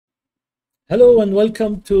Hello and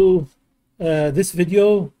welcome to this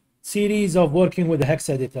video series of working with the hex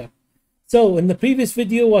editor. So in the previous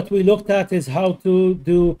video, what we looked at is how to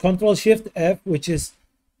do Ctrl+Shift+F, which is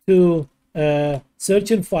to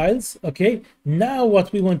search in files. Okay, now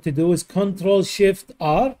what we want to do is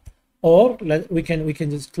Ctrl+Shift+R, or we can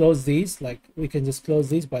just close these, like we can just close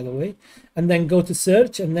these, by the way, and then go to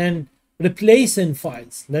search and then replace in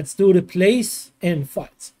files. Let's do replace in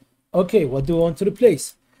files. Okay, what do we want to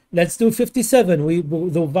replace? Let's do 57,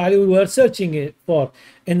 the value we were searching it for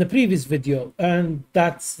in the previous video, and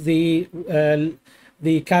that's the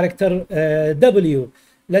character W.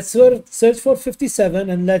 Let's search for 57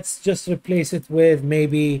 and let's just replace it with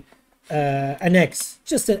maybe an X,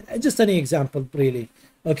 just any example really.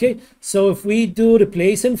 Okay, so if we do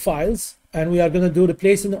replace in files, and we are going to do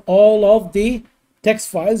replace in all of the text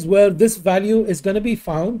files where this value is going to be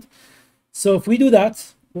found. So if we do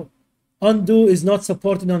that, undo is not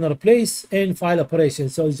supported on a replace in file operation.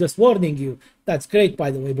 So it's just warning you. That's great,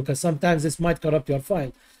 by the way, because sometimes this might corrupt your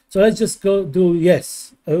file. So let's just go do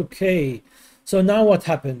yes. Okay. So now what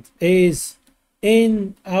happened is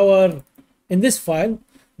in this file,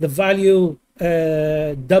 the value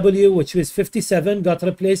W, which was 57, got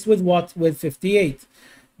replaced with what? With 58.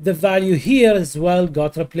 The value here as well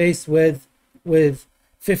got replaced with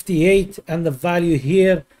 58, and the value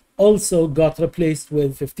here also got replaced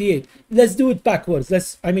with 58. Let's do it backwards.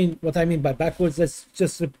 What I mean by backwards, let's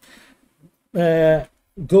just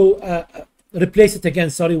replace it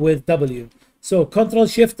again, sorry, with W. So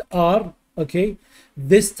Ctrl+Shift+R. Okay,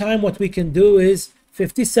 this time what we can do is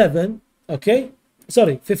 57. Okay,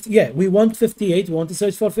 sorry, 50. Yeah, we want 58. We want to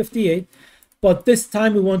search for 58, but this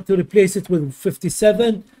time we want to replace it with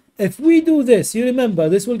 57. If we do this, you remember,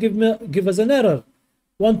 this will give us an error.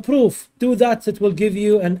 One proof, do that, it will give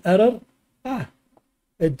you an error.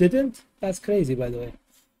 It didn't. That's crazy, by the way.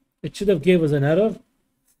 It should have gave us an error.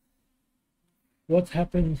 What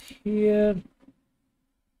happened here?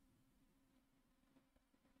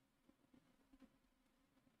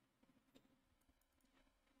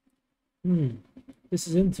 This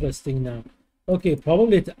is interesting now. Okay,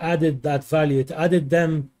 probably it added that value. It added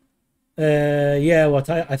them. Yeah,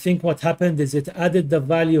 I think what happened is it added the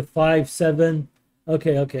value 5, 7.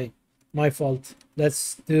 Okay, my fault.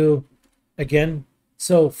 Let's do again.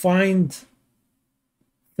 So find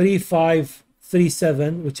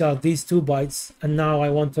 3537, which are these 2 bytes, and now I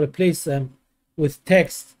want to replace them with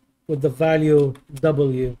text with the value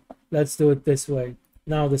W. Let's do it this way.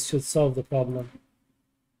 Now this should solve the problem.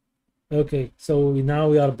 Okay, so now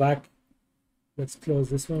we are back. Let's close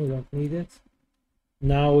this one, we don't need it.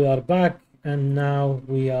 Now we are back, and now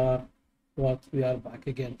we are back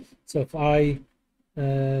again. So if I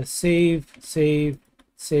save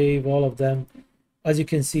all of them, as you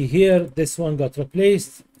can see here, this one got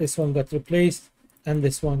replaced, this one got replaced, and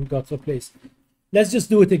this one got replaced. Let's just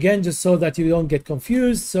do it again just so that you don't get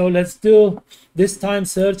confused. So let's do this time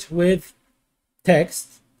search with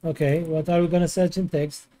text. Okay, what are we going to search in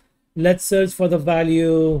text? Let's search for the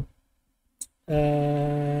value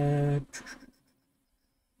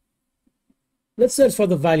let's search for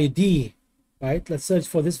the value D, right? Let's search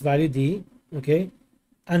for this value D. Okay,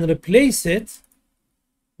 and replace it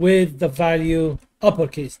with the value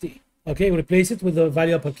uppercase D. Okay, replace it with the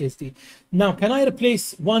value uppercase D. Now, can I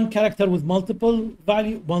replace one character with multiple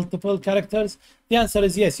characters? The answer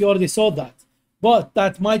is yes. You already saw that, but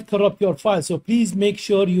that might corrupt your file. So please make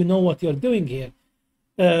sure you know what you're doing here.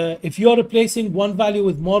 If you're replacing one value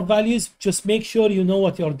with more values, just make sure you know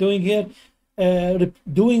what you're doing here.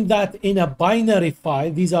 Doing that in a binary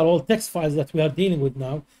file, these are all text files that we are dealing with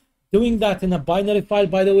now. Doing that in a binary file,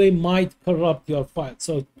 by the way, might corrupt your file.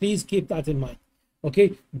 So please keep that in mind.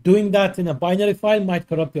 Okay, doing that in a binary file might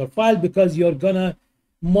corrupt your file because you're gonna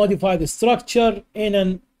modify the structure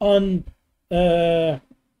in an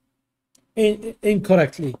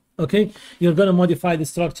incorrectly. Okay, you're gonna modify the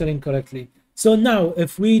structure incorrectly. So now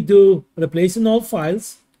if we do replace in all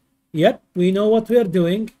files, yep, we know what we are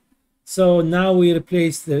doing. So now we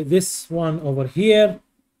replace this one over here.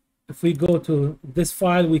 If we go to this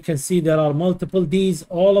file, we can see there are multiple D's.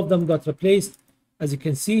 All of them got replaced, as you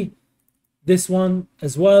can see. This one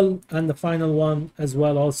as well, and the final one as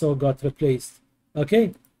well also got replaced.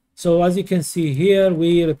 Okay, so as you can see here,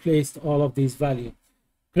 we replaced all of these values.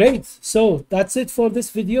 Great, so that's it for this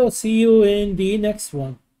video. See you in the next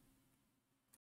one.